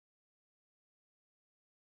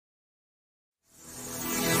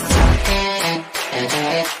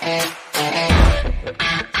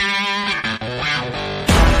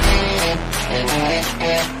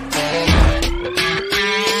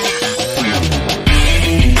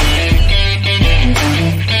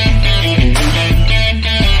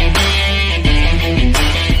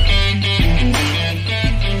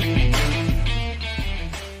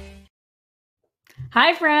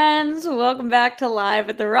Hi, friends. Welcome back to Live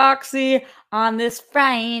at the Roxy on this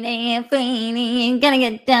Friday. Gonna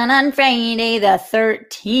get done on Friday the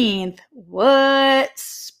 13th. What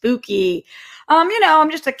spooky. I'm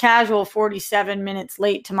just a casual 47 minutes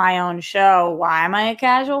late to my own show. Why am I a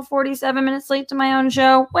casual 47 minutes late to my own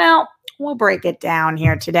show? Well, we'll break it down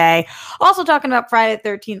here today. Also talking about Friday the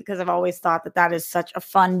 13th because I've always thought that is such a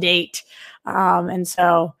fun date.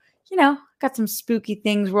 Got some spooky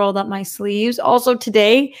things rolled up my sleeves. Also,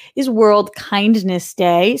 today is World Kindness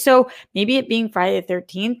Day. So maybe it being Friday the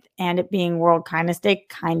 13th and it being World Kindness Day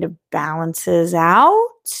kind of balances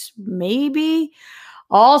out. Maybe.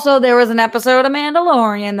 Also, there was an episode of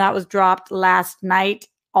Mandalorian that was dropped last night,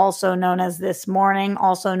 also known as this morning,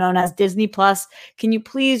 also known as Disney Plus. Can you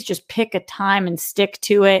please just pick a time and stick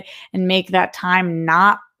to it and make that time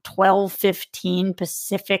not 12:15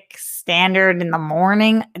 Pacific Standard in the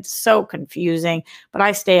morning? It's so confusing, but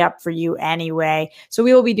I stay up for you anyway. So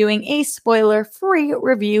we will be doing a spoiler-free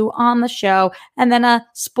review on the show and then a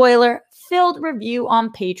spoiler-filled review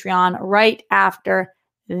on Patreon right after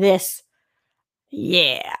this.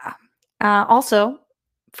 Yeah. Also,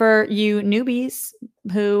 for you newbies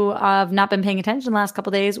who have not been paying attention the last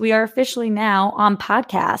couple days, we are officially now on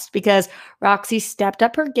podcast because Roxy stepped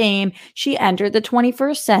up her game. She entered the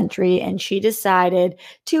 21st century and she decided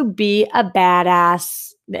to be a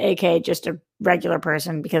badass, aka just a regular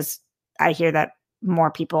person, because I hear that more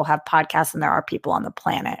people have podcasts than there are people on the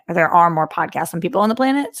planet. Or there are more podcasts than people on the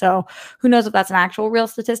planet. So who knows if that's an actual real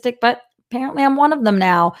statistic, but apparently I'm one of them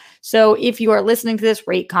now. So if you are listening to this,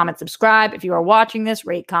 rate, comment, subscribe. If you are watching this,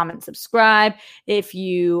 rate, comment, subscribe. If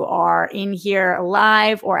you are in here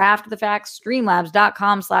live or after the fact,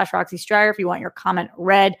 streamlabs.com/Roxy Striar. If you want your comment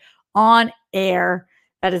read on air,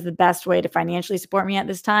 that is the best way to financially support me at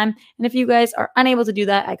this time. And if you guys are unable to do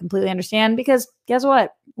that, I completely understand because guess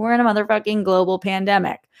what? We're in a motherfucking global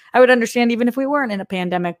pandemic. I would understand even if we weren't in a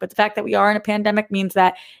pandemic, but the fact that we are in a pandemic means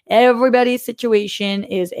that everybody's situation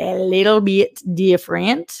is a little bit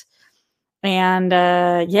different. And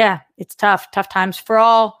it's tough times for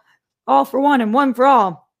all for one and one for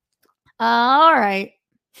all. All right.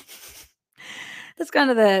 That's kind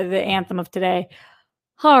of the anthem of today.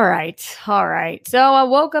 All right. So I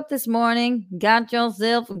woke up this morning, got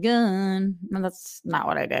yourself a gun. No, that's not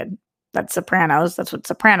what I did. That's Sopranos. That's what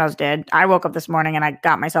Sopranos did. I woke up this morning and I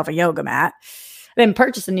got myself a yoga mat. I didn't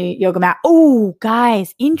purchase a new yoga mat. Oh,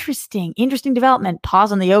 guys, interesting development.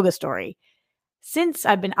 Pause on the yoga story. Since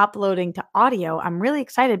I've been uploading to audio, I'm really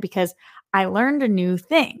excited because I learned a new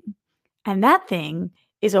thing. And that thing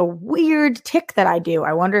is a weird tick that I do.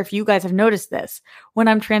 I wonder if you guys have noticed this. When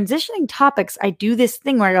I'm transitioning topics, I do this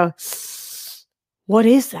thing where I go, what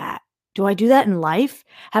is that? Do I do that in life?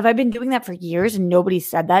 Have I been doing that for years and nobody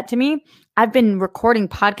said that to me? I've been recording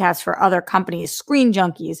podcasts for other companies, Screen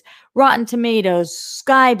Junkies, Rotten Tomatoes,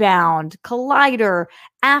 Skybound, Collider,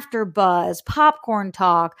 AfterBuzz, Popcorn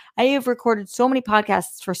Talk. I have recorded so many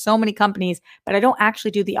podcasts for so many companies, but I don't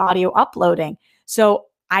actually do the audio uploading. So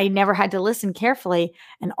I never had to listen carefully.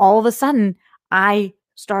 And all of a sudden, I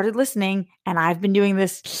started listening and I've been doing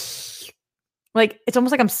this. Like, it's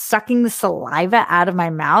almost like I'm sucking the saliva out of my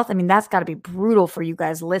mouth. I mean, that's got to be brutal for you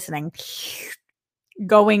guys listening.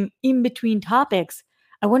 Going in between topics.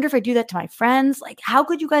 I wonder if I do that to my friends. Like, how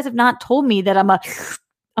could you guys have not told me that I'm a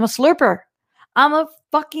slurper? I'm a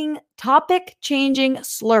fucking topic changing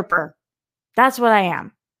slurper. That's what I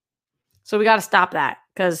am. So we got to stop that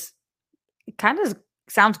because it kind of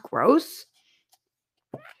sounds gross.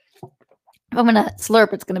 If I'm going to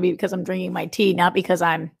slurp, it's going to be because I'm drinking my tea, not because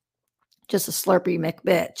I'm just a slurpy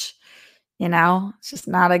McBitch. You know, it's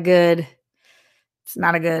not a good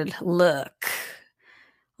look.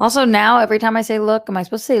 Also, now every time I say look, am I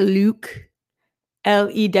supposed to say Luke?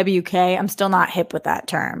 L-E-W-K. I'm still not hip with that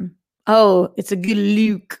term. Oh, it's a good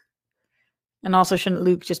Luke. And also, shouldn't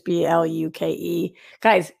Luke just be L-U-K-E?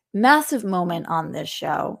 Guys, massive moment on this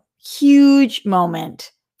show. Huge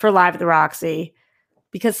moment for Live at the Roxy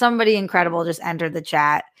because somebody incredible just entered the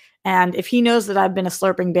chat. And if he knows that I've been a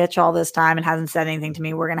slurping bitch all this time and hasn't said anything to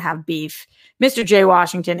me, we're going to have beef. Mr. J.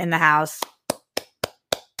 Washington in the house.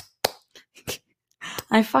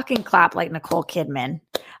 I fucking clap like Nicole Kidman.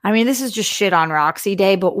 I mean, this is just shit on Roxy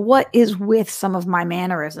Day, but what is with some of my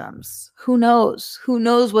mannerisms? Who knows? Who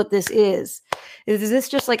knows what this is? Is this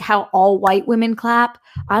just like how all white women clap?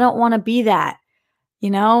 I don't want to be that.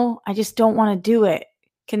 You know, I just don't want to do it.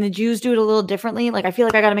 Can the Jews do it a little differently? Like, I feel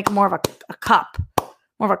like I got to make it more of a cup.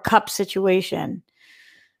 More of a cup situation.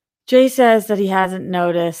 Jay says that he hasn't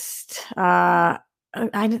noticed.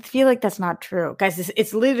 I feel like that's not true. Guys,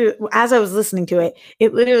 it's literally, as I was listening to it,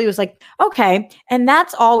 it literally was like, okay, and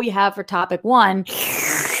that's all we have for topic 1.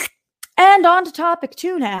 And on to topic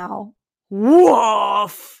 2 now.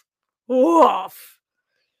 Woof. Woof.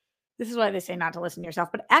 This is why they say not to listen to yourself.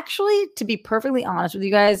 But actually, to be perfectly honest with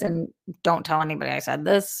you guys, and don't tell anybody I said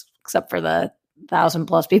this, except for the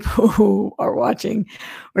 1,000+ people who are watching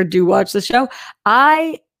or do watch the show,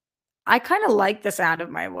 I kind of like the sound of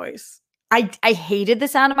my voice. I hated the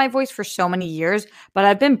sound of my voice for so many years, but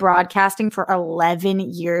I've been broadcasting for 11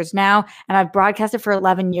 years now, and I've broadcasted for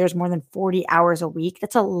 11 years, more than 40 hours a week.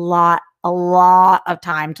 That's a lot of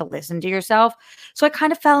time to listen to yourself. So I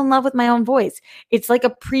kind of fell in love with my own voice. It's like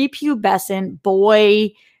a prepubescent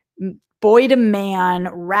boy to man,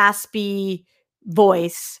 raspy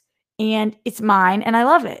voice, and it's mine, and I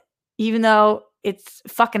love it, even though it's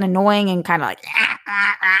fucking annoying and kind of like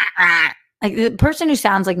the person who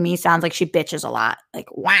sounds like me sounds like she bitches a lot. Like,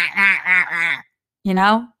 you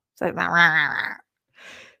know? It's like that.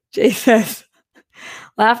 Jay says,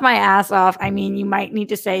 laugh my ass off. I mean, you might need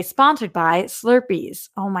to say sponsored by Slurpees.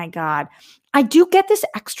 Oh my God. I do get this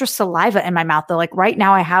extra saliva in my mouth though. Like right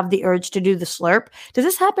now I have the urge to do the slurp. Does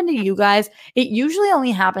this happen to you guys? It usually only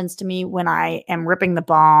happens to me when I am ripping the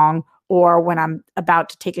bong or when I'm about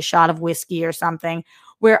to take a shot of whiskey or something,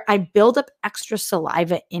 where I build up extra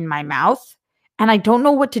saliva in my mouth and I don't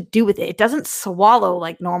know what to do with it. It doesn't swallow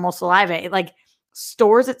like normal saliva. It like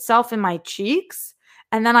stores itself in my cheeks.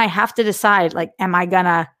 And then I have to decide, like, am I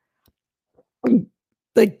gonna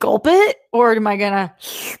like gulp it or am I gonna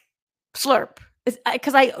slurp?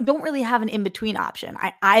 Because I don't really have an in-between option.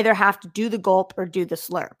 I either have to do the gulp or do the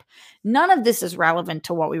slurp. None of this is relevant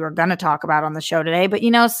to what we were going to talk about on the show today. But,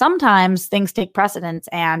 sometimes things take precedence,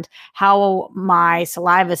 and how my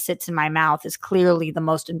saliva sits in my mouth is clearly the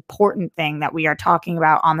most important thing that we are talking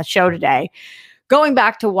about on the show today. Going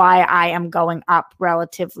back to why I am going up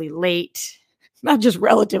relatively late, not just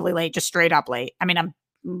relatively late, just straight up late. I mean, I'm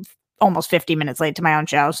almost 50 minutes late to my own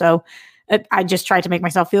show. So I just tried to make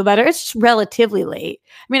myself feel better. It's just relatively late.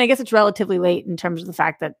 I mean, I guess it's relatively late in terms of the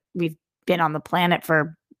fact that we've been on the planet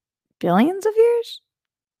for billions of years.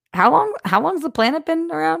 How long's the planet been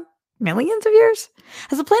around? Millions of years?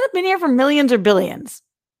 Has the planet been here for millions or billions?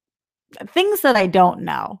 Things that I don't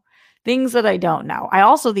know. I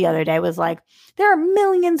also the other day was like, there are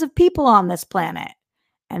millions of people on this planet.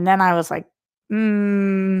 And then I was like,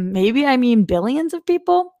 maybe I mean billions of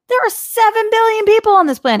people. There are 7 billion people on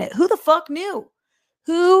this planet. Who the fuck knew?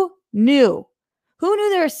 Who knew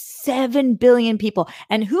there are 7 billion people?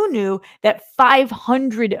 And who knew that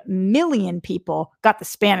 500 million people got the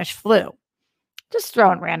Spanish flu? Just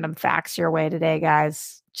throwing random facts your way today,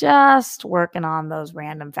 guys. Just working on those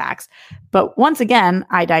random facts. But once again,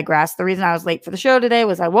 I digress. The reason I was late for the show today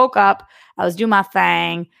was I woke up, I was doing my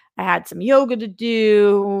thing. I had some yoga to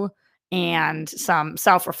do and some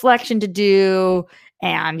self-reflection to do.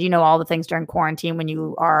 And all the things during quarantine when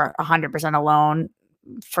you are 100% alone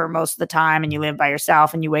for most of the time and you live by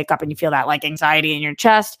yourself and you wake up and you feel that like anxiety in your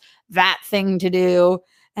chest, that thing to do.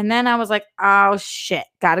 And then I was like, oh shit,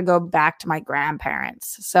 got to go back to my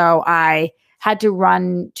grandparents. So I had to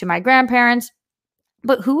run to my grandparents.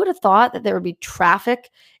 But who would have thought that there would be traffic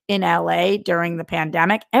in LA during the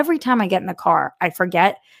pandemic? Every time I get in the car, I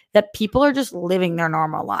forget that people are just living their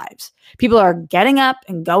normal lives. People are getting up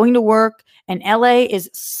and going to work, and LA is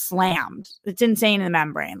slammed. It's insane in the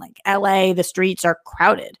membrane. Like LA, the streets are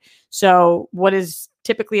crowded. So what is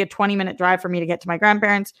typically a 20-minute drive for me to get to my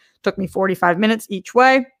grandparents took me 45 minutes each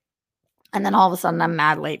way. And then all of a sudden I'm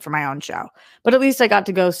mad late for my own show. But at least I got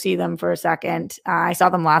to go see them for a second. I saw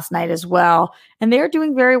them last night as well, and they're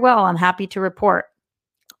doing very well. I'm happy to report.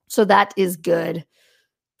 So that is good.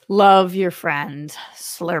 Love your friend,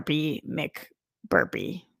 Slurpee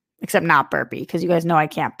McBurpee. Except not burpee, because you guys know I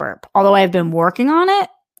can't burp. Although I've been working on it,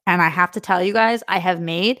 and I have to tell you guys, I have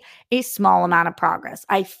made a small amount of progress.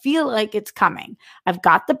 I feel like it's coming. I've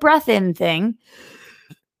got the breath in thing.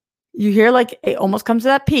 You hear like it almost comes to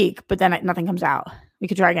that peak, but then nothing comes out. We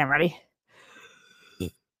could try again. Ready?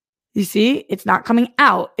 You see, it's not coming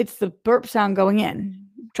out. It's the burp sound going in.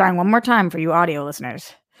 Trying one more time for you audio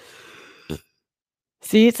listeners.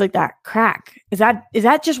 See, it's like that crack. Is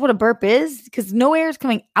that just what a burp is? Because no air is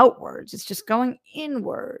coming outwards. It's just going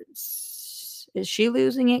inwards. Is she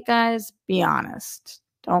losing it, guys? Be honest.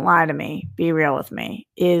 Don't lie to me. Be real with me.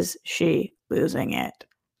 Is she losing it? I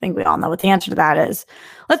think we all know what the answer to that is.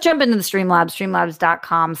 Let's jump into the Streamlabs.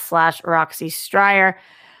 Streamlabs.com/Roxy Stryer.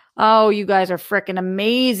 Oh, you guys are freaking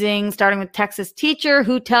amazing. Starting with Texas Teacher,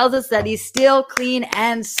 who tells us that he's still clean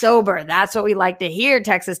and sober. That's what we like to hear,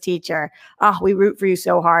 Texas Teacher. Oh, we root for you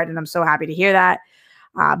so hard, and I'm so happy to hear that.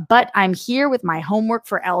 But I'm here with my homework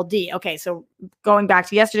for LD. Okay, so going back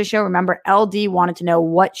to yesterday's show, remember LD wanted to know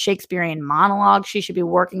what Shakespearean monologue she should be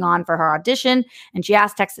working on for her audition. And she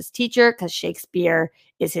asked Texas teacher because Shakespeare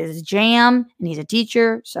is his jam and he's a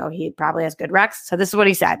teacher, so he probably has good recs. So this is what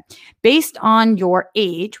he said. Based on your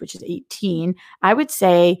age, which is 18, I would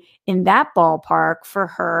say in that ballpark for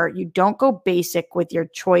her, you don't go basic with your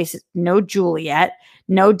choice. No Juliet,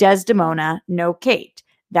 no Desdemona, no Kate.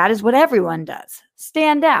 That is what everyone does.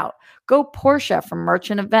 Stand out. Go Portia from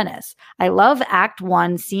Merchant of Venice. I love Act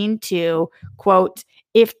 1, Scene 2, quote,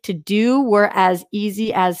 if to do were as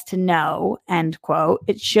easy as to know, end quote.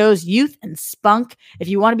 It shows youth and spunk. If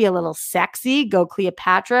you want to be a little sexy, go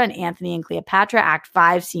Cleopatra and Antony and Cleopatra, Act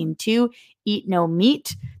 5, Scene 2, eat no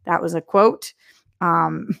meat. That was a quote.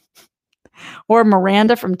 Or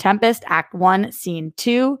Miranda from Tempest, Act 1, Scene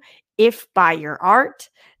 2, if by your art.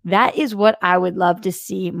 That is what I would love to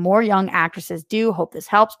see more young actresses do. Hope this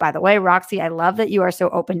helps. By the way, Roxy, I love that you are so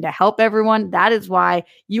open to help everyone. That is why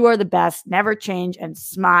you are the best. Never change and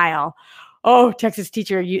smile. Oh, Texas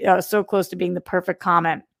teacher, you so close to being the perfect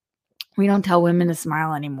comment. We don't tell women to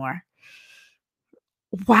smile anymore.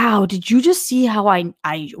 Wow, did you just see how I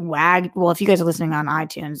wagged? Well, if you guys are listening on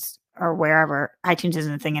iTunes or wherever, iTunes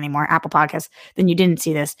isn't a thing anymore, Apple Podcasts, then you didn't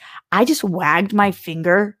see this. I just wagged my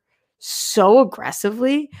finger so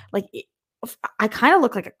aggressively. Like I kind of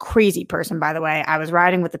look like a crazy person, by the way. I was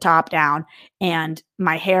riding with the top down and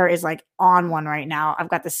my hair is like on one right now. I've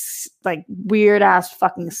got this like weird ass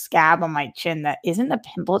fucking scab on my chin that isn't a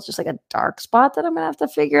pimple. It's just like a dark spot that I'm going to have to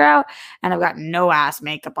figure out. And I've got no ass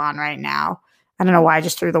makeup on right now. I don't know why I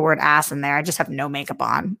just threw the word ass in there. I just have no makeup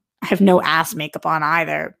on. I have no ass makeup on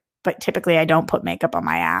either. But typically I don't put makeup on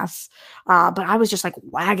my ass. But I was just like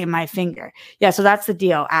wagging my finger. Yeah, so that's the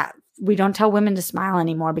deal. We don't tell women to smile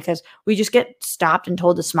anymore because we just get stopped and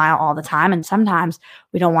told to smile all the time. And sometimes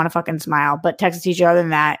we don't want to fucking smile. But Texas teacher, other than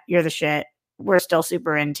that, you're the shit. We're still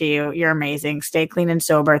super into you. You're amazing. Stay clean and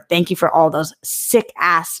sober. Thank you for all those sick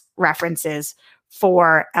ass references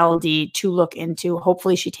for LD to look into.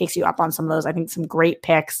 Hopefully she takes you up on some of those. I think some great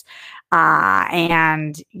picks.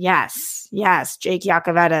 And yes, Jake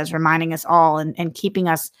Iacovetta is reminding us all and keeping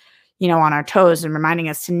us, on our toes and reminding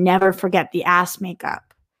us to never forget the ass makeup.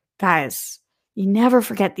 Guys, you never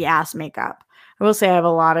forget the ass makeup. I will say I have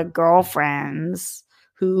a lot of girlfriends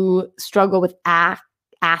who struggle with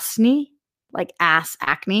acne, like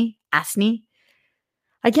acne.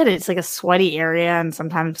 I get it. It's like a sweaty area. And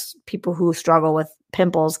sometimes people who struggle with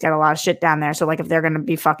pimples get a lot of shit down there. So like if they're going to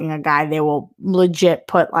be fucking a guy, they will legit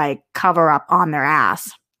put like cover up on their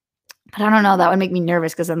ass. But I don't know. That would make me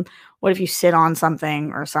nervous because then what if you sit on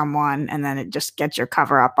something or someone and then it just gets your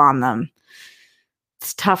cover up on them?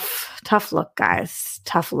 It's tough look, guys.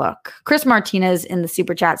 Tough look. Chris Martinez in the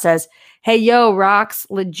super chat says, hey, yo, Rox,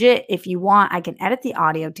 legit, if you want, I can edit the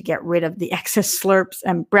audio to get rid of the excess slurps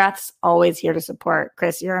and breaths. Always here to support.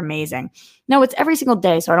 Chris, you're amazing. No, it's every single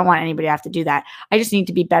day, so I don't want anybody to have to do that. I just need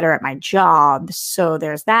to be better at my job. So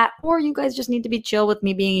there's that. Or you guys just need to be chill with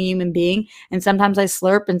me being a human being. And sometimes I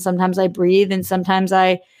slurp and sometimes I breathe and sometimes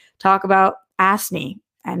I talk about acne.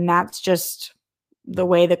 And that's just the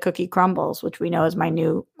way the cookie crumbles, which we know is my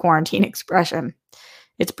new quarantine expression.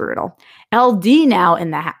 It's brutal. LD now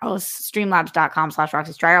in the house,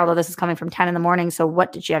 streamlabs.com/Roxy Striar, although this is coming from 10 in the morning. So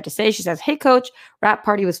what did she have to say? She says, hey, coach, rap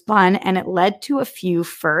party was fun and it led to a few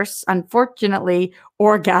firsts. Unfortunately,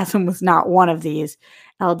 orgasm was not one of these.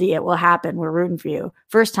 LD, it will happen. We're rooting for you.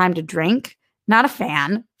 First time to drink. Not a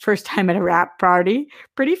fan. First time at a rap party.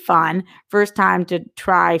 Pretty fun. First time to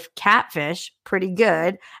try catfish. Pretty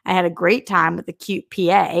good. I had a great time with the cute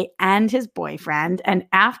PA and his boyfriend. And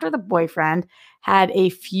after the boyfriend had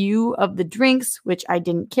a few of the drinks, which I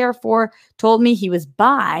didn't care for, told me he was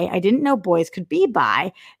bi. I didn't know boys could be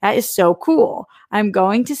bi. That is so cool. I'm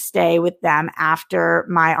going to stay with them after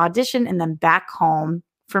my audition and then back home.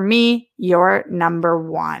 For me, you're number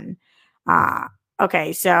one.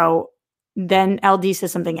 Okay, so then LD says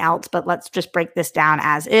something else, but let's just break this down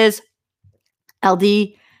as is.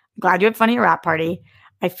 LD, glad you had fun at your rap party.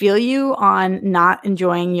 I feel you on not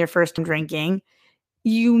enjoying your first time drinking.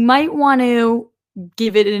 You might want to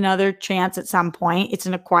give it another chance at some point. It's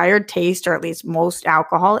an acquired taste, or at least most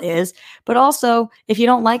alcohol is. But also, if you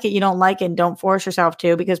don't like it, you don't like it. And don't force yourself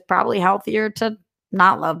to, because probably healthier to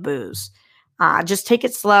not love booze. Just take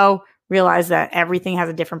it slow. Realize that everything has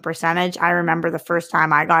a different percentage. I remember the first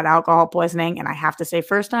time I got alcohol poisoning, and I have to say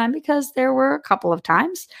first time because there were a couple of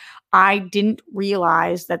times I didn't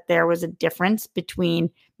realize that there was a difference between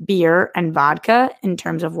beer and vodka in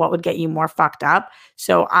terms of what would get you more fucked up.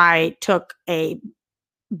 So I took a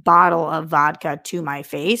bottle of vodka to my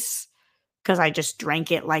face because I just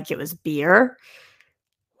drank it like it was beer.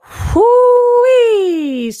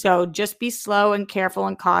 Whoo-wee! So just be slow and careful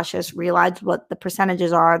and cautious. Realize what the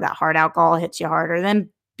percentages are. That hard alcohol hits you harder than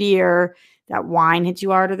beer. That wine hits you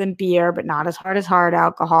harder than beer, but not as hard as hard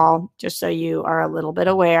alcohol, just so you are a little bit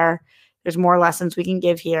aware. There's more lessons we can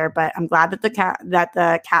give here, but I'm glad that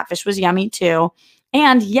the catfish was yummy too.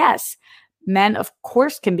 And yes, men of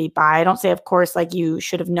course can be bi. I don't say of course like you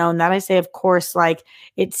should have known that. I say of course like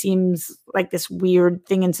it seems like this weird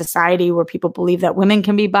thing in society where people believe that women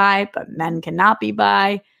can be bi, but men cannot be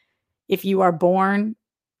bi. If you are born,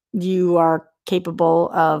 you are capable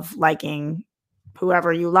of liking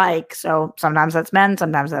whoever you like. So sometimes that's men,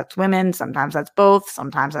 sometimes that's women, sometimes that's both,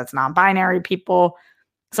 sometimes that's non-binary people,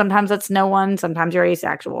 sometimes that's no one, sometimes you're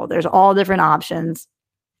asexual. There's all different options.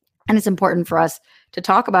 And it's important for us to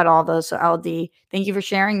talk about all those. So LD, thank you for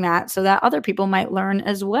sharing that so that other people might learn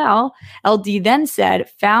as well. LD then said,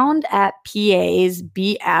 found at PA's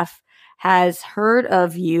BF has heard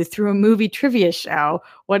of you through a movie trivia show.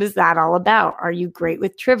 What is that all about? Are you great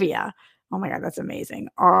with trivia? Oh my God, that's amazing.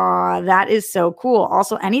 That is so cool.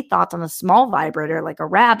 Also, any thoughts on a small vibrator like a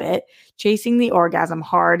rabbit? Chasing the orgasm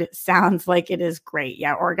hard sounds like it is great.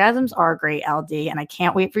 Yeah, orgasms are great, LD, and I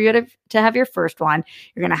can't wait for you to have your first one.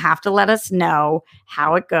 You're going to have to let us know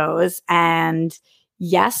how it goes. And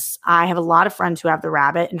yes, I have a lot of friends who have the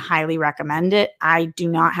rabbit and highly recommend it. I do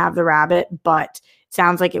not have the rabbit, but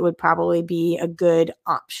sounds like it would probably be a good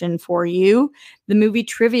option for you. The movie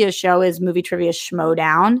trivia show is Movie Trivia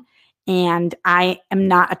Schmodown. And I am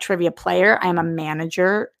not a trivia player. I'm a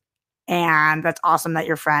manager. And that's awesome that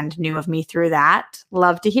your friend knew of me through that.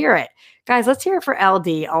 Love to hear it. Guys, let's hear it for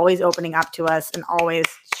LD, always opening up to us and always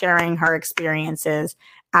sharing her experiences.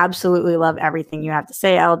 Absolutely love everything you have to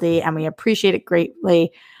say, LD, and we appreciate it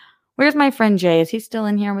greatly. Where's my friend Jay? Is he still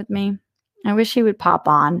in here with me? I wish he would pop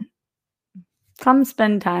on. Come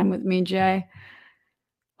spend time with me, Jay.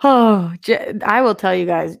 Oh, Jay, I will tell you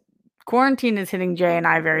guys, quarantine is hitting Jay and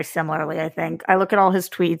I very similarly, I think. I look at all his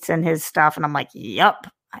tweets and his stuff and I'm like, yep,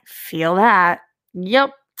 I feel that.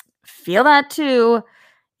 Yep, feel that too.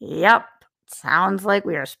 Yep, sounds like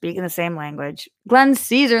we are speaking the same language. Glenn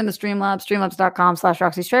Caesar in the Streamlabs,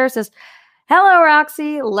 streamlabs.com/Roxy Strayer says, hello,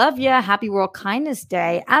 Roxy. Love ya. Happy World Kindness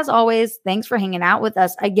Day. As always, thanks for hanging out with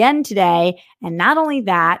us again today. And not only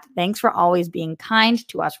that, thanks for always being kind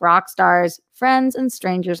to us rock stars, friends, and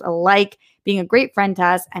strangers alike, being a great friend to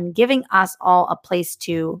us, and giving us all a place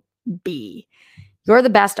to be. You're the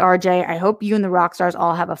best, RJ. I hope you and the rock stars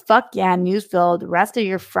all have a fuck yeah news-filled rest of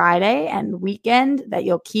your Friday and weekend, that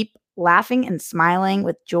you'll keep laughing and smiling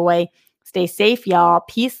with joy. Stay safe, y'all.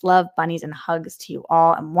 Peace, love, bunnies, and hugs to you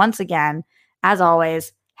all. And once again, as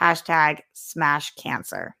always, #smash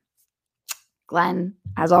cancer. Glenn,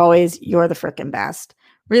 as always, you're the frickin' best.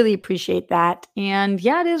 Really appreciate that. And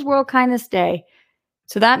yeah, it is World Kindness Day.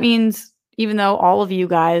 So that means even though all of you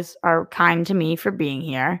guys are kind to me for being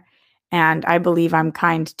here, and I believe I'm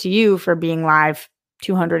kind to you for being live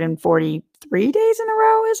 243 days in a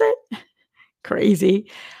row, is it? Crazy.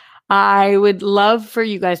 I would love for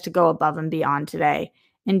you guys to go above and beyond today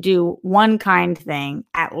and do one kind thing,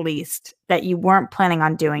 at least, that you weren't planning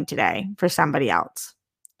on doing today for somebody else.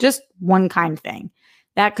 Just one kind thing.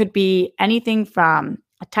 That could be anything from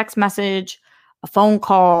a text message, a phone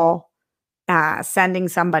call, sending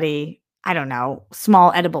somebody, I don't know,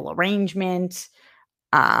 small edible arrangement,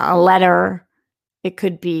 a letter. It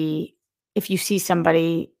could be if you see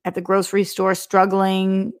somebody at the grocery store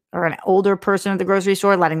struggling, or an older person at the grocery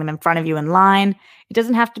store, letting them in front of you in line. It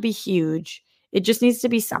doesn't have to be huge. It just needs to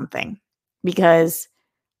be something, because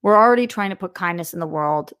we're already trying to put kindness in the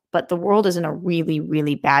world, but the world is in a really,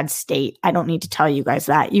 really bad state. I don't need to tell you guys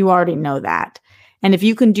that. You already know that. And if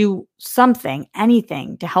you can do something,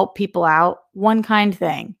 anything to help people out, one kind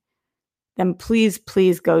thing, then please,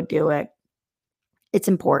 please go do it. It's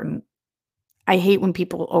important. I hate when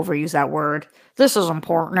people overuse that word. This is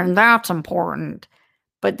important and that's important.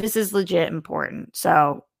 But this is legit important.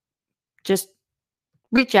 So just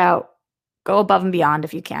reach out. Go above and beyond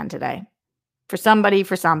if you can today. For somebody,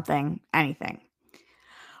 for something, anything.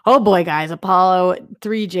 Oh boy, guys. Apollo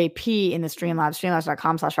 3JP in the Streamlabs.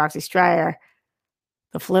 Streamlabs.com/Roxy Strayer.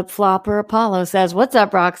 The flip-flopper Apollo says, what's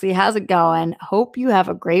up, Roxy? How's it going? Hope you have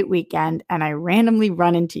a great weekend. And I randomly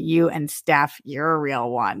run into you and Steph. You're a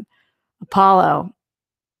real one. Apollo,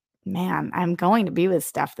 man, I'm going to be with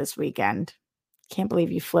Steph this weekend. Can't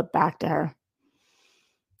believe you flipped back to her.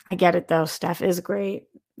 I get it, though. Steph is great.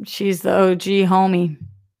 She's the OG homie.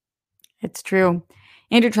 It's true.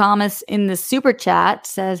 Andrew Thomas in the super chat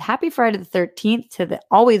says, happy Friday the 13th to the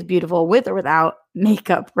always beautiful with or without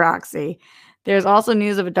makeup Roxy. There's also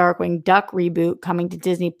news of a Darkwing Duck reboot coming to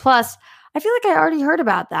Disney Plus. I feel like I already heard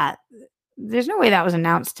about that. There's no way that was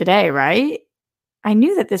announced today, right? I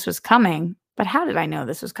knew that this was coming, but how did I know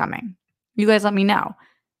this was coming? You guys let me know.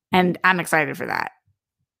 And I'm excited for that.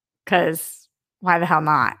 Because why the hell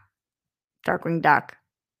not? Darkwing Duck.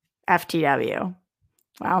 FTW.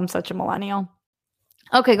 Wow, I'm such a millennial.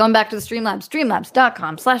 Okay, going back to the Streamlabs.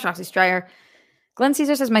 Streamlabs.com/Roxy Stryer. Glenn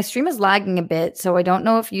Caesar says, my stream is lagging a bit, so I don't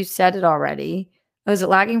know if you said it already. Oh, is it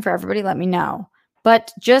lagging for everybody? Let me know.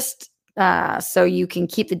 But just so you can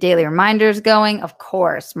keep the daily reminders going, of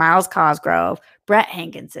course, Miles Cosgrove, Brett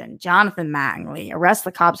Hankinson, Jonathan Mattingly, arrest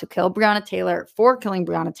the cops who killed Breonna Taylor for killing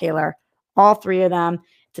Breonna Taylor. All three of them.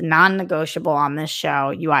 It's a non-negotiable on this show.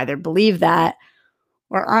 You either believe that,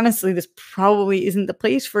 or honestly, this probably isn't the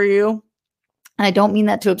place for you. And I don't mean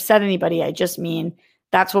that to upset anybody. I just mean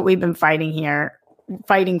that's what we've been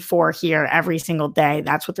fighting for here every single day.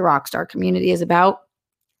 That's what the Rockstar community is about.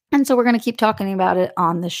 And so we're going to keep talking about it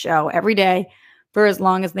on the show every day for as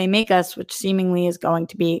long as they make us, which seemingly is going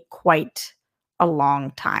to be quite a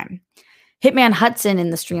long time. Hitman Hudson in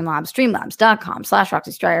the Streamlabs,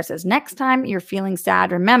 streamlabs.com/Roxy Stryer says, next time you're feeling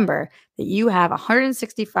sad, remember that you have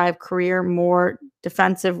 165 career more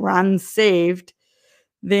defensive runs saved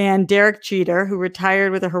than Derek Jeter, who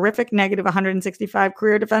retired with a horrific negative 165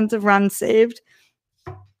 career defensive runs saved.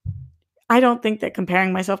 I don't think that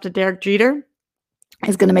comparing myself to Derek Jeter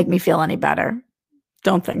is going to make me feel any better.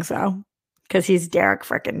 Don't think so, because he's Derek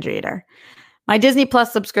frickin' Jeter. My Disney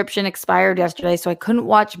Plus subscription expired yesterday, so I couldn't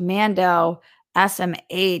watch Mando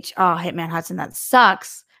SMH. Oh, Hitman Hudson, that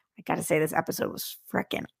sucks. I got to say, this episode was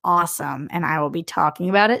frickin' awesome, and I will be talking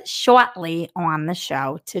about it shortly on the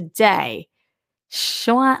show today.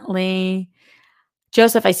 Shortly.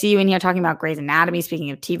 Joseph, I see you in here talking about Grey's Anatomy.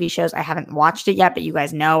 Speaking of TV shows, I haven't watched it yet, but you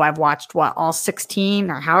guys know I've watched, all 16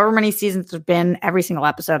 or however many seasons there's been, every single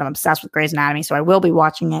episode. I'm obsessed with Grey's Anatomy, so I will be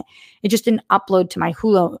watching it. It just didn't upload to my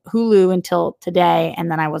Hulu until today, and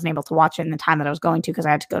then I wasn't able to watch it in the time that I was going to because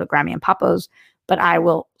I had to go to Grammy and Papa's. But I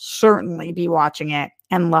will certainly be watching it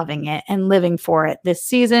and loving it and living for it this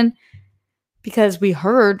season, because we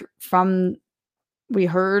heard from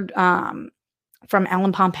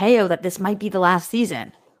Ellen Pompeo that this might be the last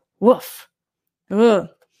season. Woof. Ugh.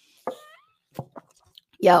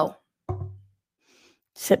 Yo.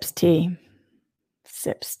 Sips tea.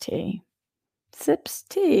 Sips tea. Sips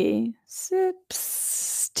tea.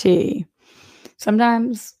 Sips tea.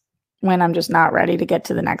 Sometimes when I'm just not ready to get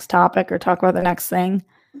to the next topic or talk about the next thing,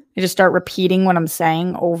 I just start repeating what I'm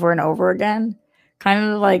saying over and over again. Kind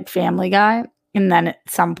of like Family Guy. And then at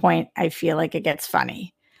some point, I feel like it gets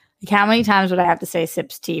funny. Like, how many times would I have to say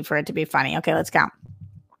sips tea for it to be funny? Okay, let's count.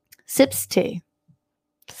 Sips tea.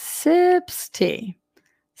 Sips tea.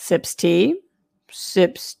 Sips tea.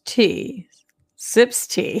 Sips tea. Sips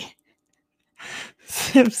tea.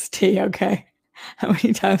 Sips tea. Okay. How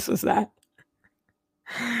many times was that?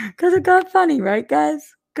 Because it got funny, right,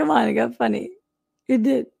 guys? Come on, it got funny. It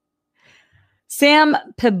did. Sam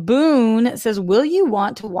Paboon says, will you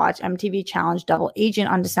want to watch MTV Challenge Double Agent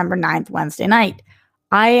on December 9th, Wednesday night?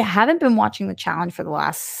 I haven't been watching the challenge for the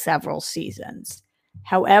last several seasons.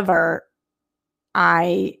 However,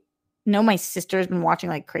 I know my sister's been watching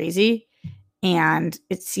like crazy, and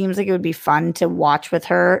it seems like it would be fun to watch with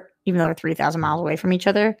her, even though we're 3,000 miles away from each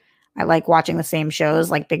other. I like watching the same shows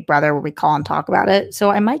like Big Brother where we call and talk about it. So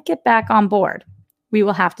I might get back on board. We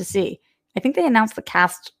will have to see. I think they announced the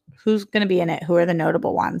cast, who's going to be in it, who are the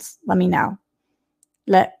notable ones. Let me know.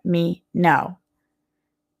 Let me know.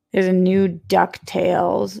 There's a new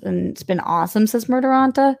DuckTales, and it's been awesome, says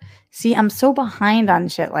Murderanta. See, I'm so behind on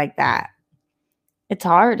shit like that. It's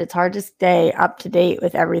hard. It's hard to stay up to date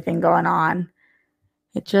with everything going on.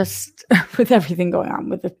 With everything going on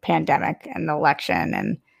with the pandemic and the election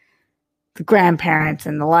and the grandparents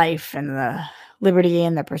and the life and the liberty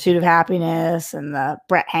and the pursuit of happiness and the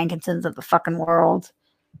Brett Hankinsons of the fucking world.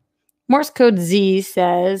 Morse Code Z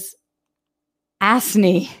says,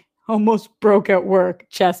 Asney almost broke at work.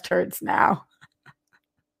 Chest hurts now.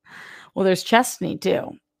 Well, there's Chestney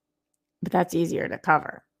too, but that's easier to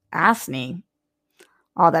cover. Asney,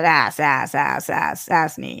 all that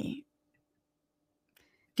Asney.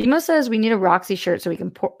 Demo says we need a Roxy shirt so we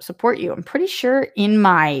can support you. I'm pretty sure in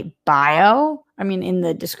my bio, in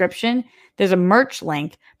the description, there's a merch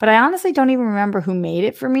link, but I honestly don't even remember who made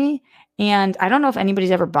it for me. And I don't know if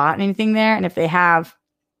anybody's ever bought anything there. And if they have,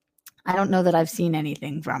 I don't know that I've seen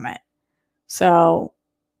anything from it. So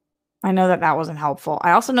I know that wasn't helpful.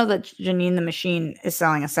 I also know that Janine the Machine is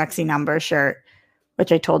selling a Sexy Number shirt,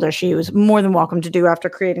 which I told her she was more than welcome to do after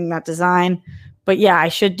creating that design. But yeah, I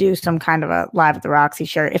should do some kind of a live at the Roxy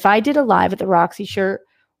shirt. If I did a live at the Roxy shirt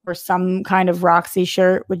or some kind of Roxy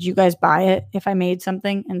shirt, would you guys buy it if I made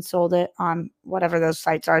something and sold it on whatever those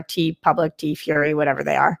sites are, T Public, T Fury, whatever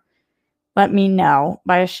they are? Let me know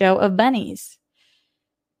by a show of bennies.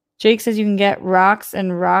 Jake says you can get Rocks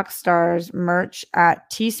and Rock Stars merch at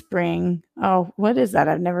Teespring. Oh, what is that?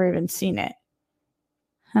 I've never even seen it.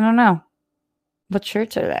 I don't know. What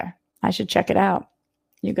shirts are there? I should check it out.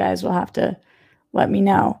 You guys will have to let me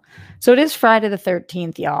know. So it is Friday the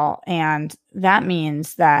 13th, y'all. And that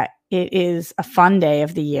means that it is a fun day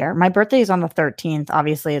of the year. My birthday is on the 13th.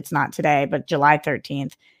 Obviously, it's not today, but July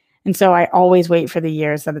 13th. And so I always wait for the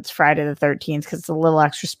years that it's Friday the 13th because it's a little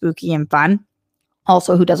extra spooky and fun.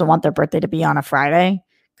 Also, who doesn't want their birthday to be on a Friday?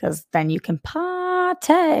 Because then you can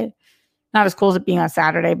party. Not as cool as it being on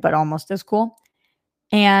Saturday, but almost as cool.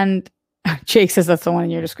 And Jake says that's the one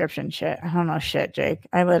in your description. Shit. I don't know shit, Jake.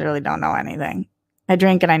 I literally don't know anything. I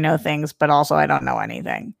drink and I know things, but also I don't know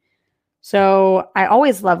anything. So I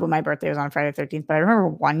always loved when my birthday was on Friday the 13th. But I remember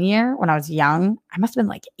one year when I was young, I must have been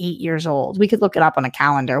like 8 years old. We could look it up on a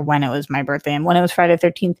calendar when it was my birthday and when it was Friday the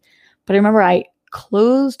 13th. But I remember I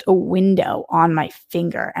closed a window on my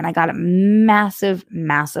finger and I got a massive,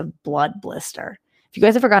 massive blood blister. If you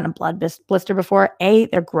guys ever gotten a blood blister before, A,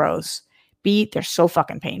 they're gross. B, they're so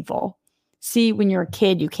fucking painful. C, when you're a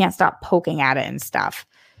kid, you can't stop poking at it and stuff.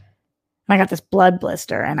 And I got this blood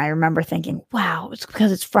blister and I remember thinking, wow, it's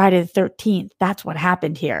because it's Friday the 13th. That's what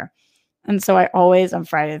happened here. And so I always on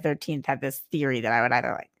Friday the 13th had this theory that I would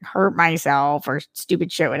either like hurt myself or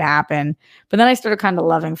stupid shit would happen. But then I started kind of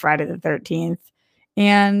loving Friday the 13th.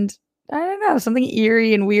 And I don't know, something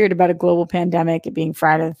eerie and weird about a global pandemic, it being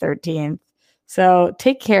Friday the 13th. So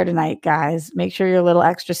take care tonight, guys. Make sure you're a little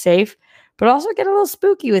extra safe, but also get a little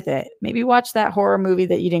spooky with it. Maybe watch that horror movie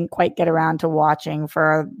that you didn't quite get around to watching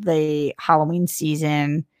for the Halloween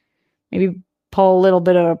season. Maybe pull a little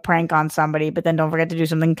bit of a prank on somebody, but then don't forget to do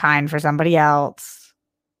something kind for somebody else.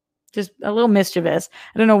 Just a little mischievous.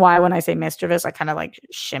 I don't know why when I say mischievous, I kind of like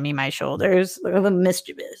shimmy my shoulders. Like a little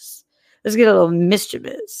mischievous. Let's get a little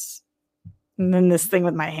mischievous. And then this thing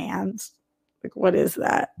with my hands. Like, what is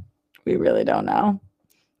that? We really don't know.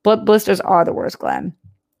 Blood blisters are the worst, Glenn.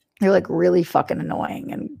 They're like really fucking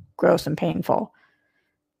annoying and gross and painful.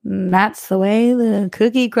 And that's the way the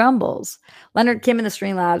cookie crumbles. Leonard Kim in the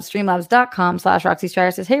Streamlabs, streamlabs.com/Roxy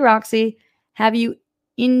Striar says, hey, Roxy, have you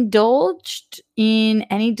indulged in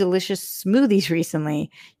any delicious smoothies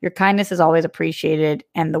recently? Your kindness is always appreciated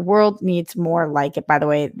and the world needs more like it. By the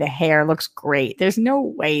way, the hair looks great. There's no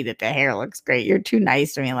way that the hair looks great. You're too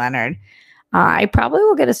nice to me, Leonard. I probably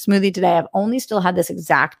will get a smoothie today. I've only still had this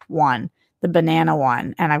exact one, the banana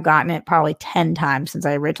one, and I've gotten it probably 10 times since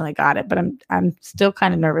I originally got it, but I'm still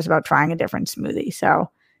kind of nervous about trying a different smoothie.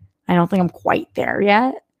 So I don't think I'm quite there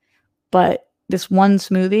yet, but this one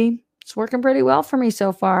smoothie, it's working pretty well for me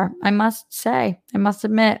so far. I must say, I must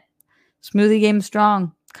admit, smoothie game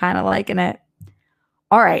strong, kind of liking it.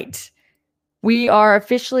 All right. We are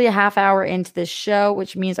officially a half hour into this show,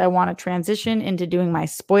 which means I want to transition into doing my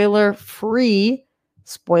spoiler-free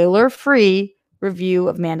review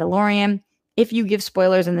of Mandalorian. If you give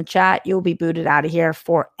spoilers in the chat, you'll be booted out of here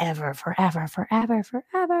forever.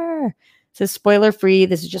 So spoiler-free.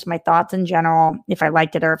 This is just my thoughts in general, if I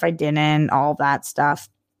liked it or if I didn't, all that stuff.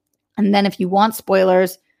 And then if you want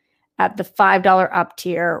spoilers at the $5 up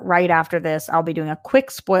tier, right after this, I'll be doing a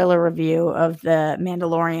quick spoiler review of The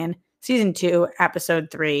Mandalorian Season 2, Episode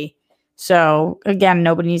 3. So, again,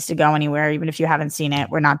 nobody needs to go anywhere, even if you haven't seen it.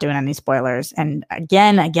 We're not doing any spoilers. And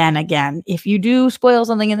again, if you do spoil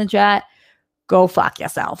something in the chat, go fuck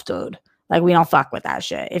yourself, dude. Like, we don't fuck with that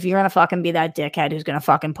shit. If you're going to fucking be that dickhead who's going to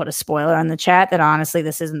fucking put a spoiler in the chat, then honestly,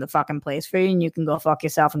 this isn't the fucking place for you, and you can go fuck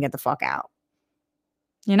yourself and get the fuck out.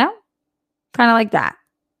 You know? Kind of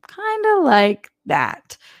like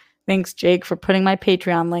that. Thanks, Jake, for putting my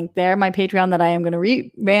Patreon link there. My Patreon that I am going to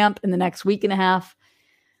revamp in the next week and a half.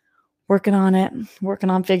 Working on it. Working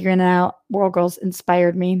on figuring it out. World Girls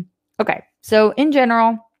inspired me. Okay. So in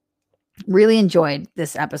general, really enjoyed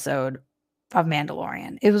this episode of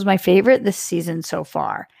Mandalorian. It was my favorite this season so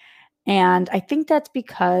far. And I think that's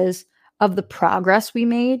because of the progress we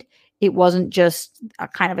made. It wasn't just a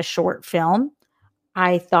kind of a short film.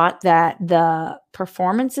 I thought that the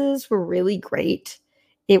performances were really great.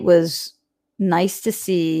 It was nice to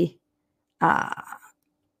see.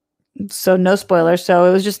 So no spoilers. So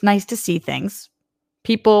it was just nice to see things.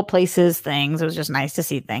 People, places, things. It was just nice to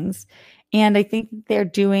see things. And I think they're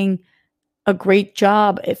doing a great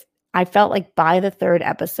job. If I felt like by the third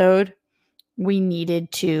episode, we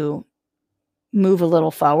needed to move a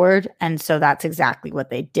little forward. And so that's exactly what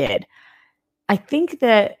they did. I think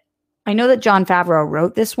that I know that Jon Favreau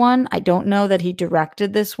wrote this one. I don't know that he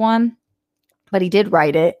directed this one, but he did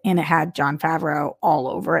write it and it had Jon Favreau all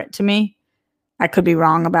over it to me. I could be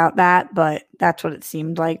wrong about that, but that's what it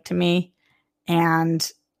seemed like to me. And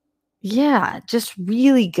yeah, just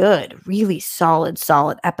really good, really solid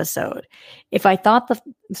episode. If I thought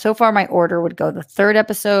so far my order would go the third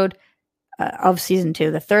episode of season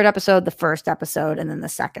 2, the third episode, the first episode, and then the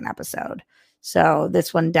second episode. So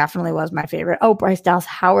this one definitely was my favorite. Oh, Bryce Dallas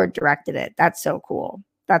Howard directed it. That's so cool.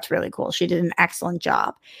 That's really cool. She did an excellent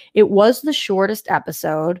job. It was the shortest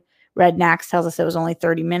episode. Red Nax tells us it was only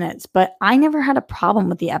 30 minutes, but I never had a problem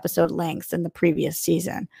with the episode lengths in the previous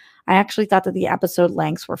season. I actually thought that the episode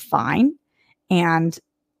lengths were fine. And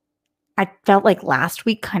I felt like last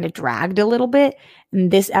week kind of dragged a little bit.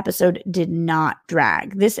 And this episode did not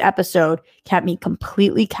drag. This episode kept me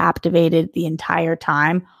completely captivated the entire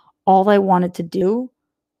time. All I wanted to do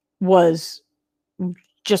was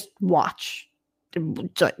just watch.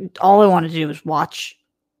 All I wanted to do was watch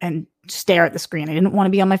and stare at the screen. I didn't want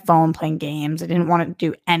to be on my phone playing games. I didn't want to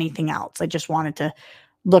do anything else. I just wanted to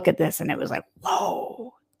look at this and it was like,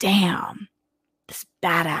 whoa, damn, this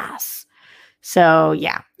badass. So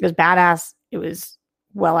yeah, it was badass. It was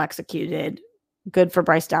well executed. Good for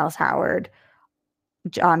Bryce Dallas Howard.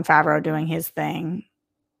 Jon Favreau doing his thing.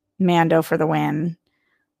 Mando for the win.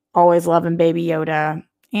 Always loving Baby Yoda.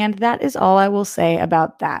 And that is all I will say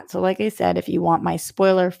about that. So like I said, if you want my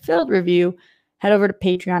spoiler-filled review, head over to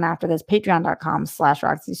Patreon after this,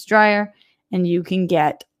 patreon.com/RoxyStryer, and you can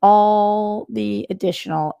get all the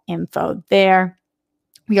additional info there.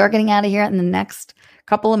 We are getting out of here in the next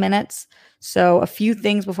couple of minutes. So a few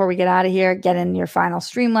things before we get out of here. Get in your final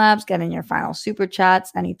Streamlabs, get in your final Super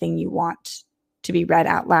Chats, anything you want to be read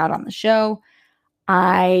out loud on the show.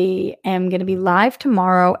 I am going to be live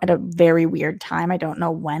tomorrow at a very weird time. I don't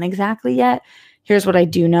know when exactly yet. Here's what I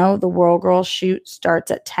do know. The World Girl shoot starts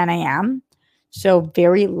at 10 a.m. So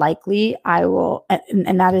very likely I will,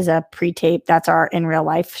 and that is a pre-tape. That's our in real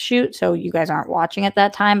life shoot. So you guys aren't watching at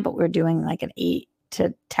that time, but we're doing like an 8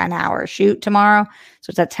 to 10 hour shoot tomorrow.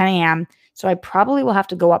 So it's at 10 a.m. So I probably will have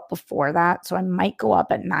to go up before that. So I might go up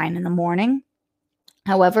at 9 in the morning.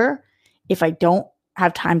 However, if I don't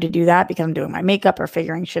have time to do that because I'm doing my makeup or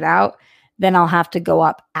figuring shit out, then I'll have to go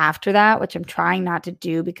up after that, which I'm trying not to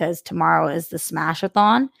do because tomorrow is the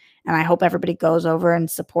Smash-a-thon. And I hope everybody goes over and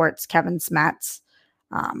supports Kevin Smets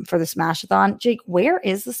for the Smash-a-thon. Jake, where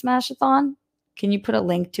is the Smash-a-thon? Can you put a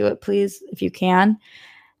link to it, please, if you can?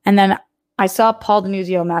 And then I saw Paul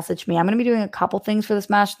Denuzio message me. I'm going to be doing a couple things for the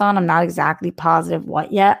Smash-a-thon. I'm not exactly positive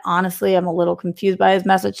what yet. Honestly, I'm a little confused by his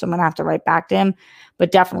message, so I'm going to have to write back to him.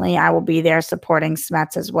 But definitely I will be there supporting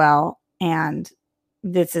Smets as well. And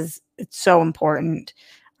it's so important.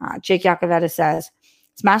 Jake Yakoveta says,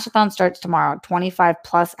 Smash-a-thon starts tomorrow. 25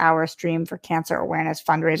 plus hour stream for cancer awareness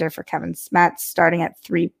fundraiser for Kevin Smets starting at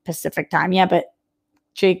 3 Pacific time. Yeah, but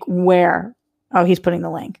Jake, where? Oh, he's putting the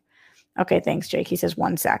link. Okay, thanks, Jake. He says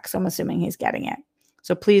 1 sec. So I'm assuming he's getting it.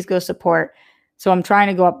 So please go support. So I'm trying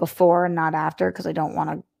to go up before and not after because I don't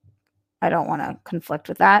want to conflict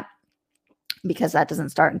with that because that doesn't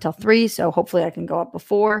start until 3. So hopefully I can go up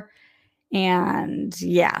before. And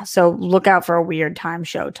yeah, so look out for a weird time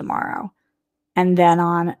show tomorrow. And then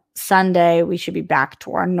on Sunday, we should be back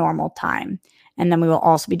to our normal time. And then we will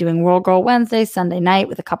also be doing World Girl Wednesday, Sunday night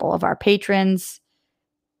with a couple of our patrons.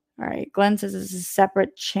 All right, Glenn says this is a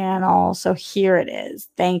separate channel. So here it is.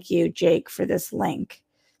 Thank you, Jake, for this link.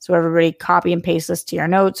 So everybody copy and paste this to your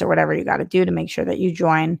notes or whatever you got to do to make sure that you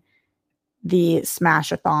join the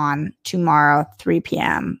Smash-a-thon tomorrow, 3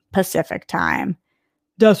 p.m. Pacific time.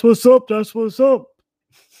 That's what's up. That's what's up.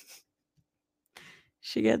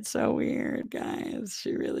 She gets so weird, guys.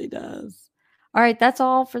 She really does. All right, that's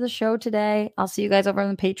all for the show today. I'll see you guys over on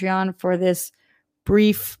the Patreon for this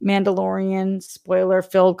brief Mandalorian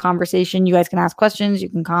spoiler-filled conversation. You guys can ask questions. You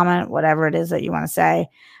can comment, whatever it is that you want to say.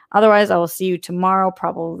 Otherwise, I will see you tomorrow,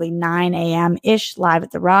 probably 9 a.m.-ish, live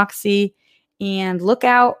at the Roxy. And look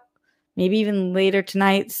out, maybe even later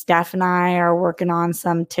tonight, Steph and I are working on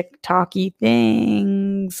some TikTok-y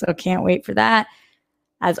things. So can't wait for that.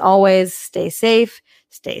 As always, stay safe,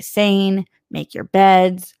 stay sane, make your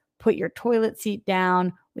beds, put your toilet seat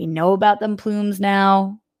down. We know about them plumes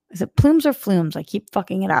now. Is it plumes or flumes? I keep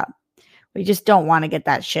fucking it up. We just don't want to get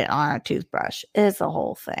that shit on our toothbrush. It's a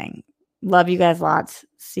whole thing. Love you guys lots.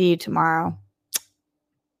 See you tomorrow.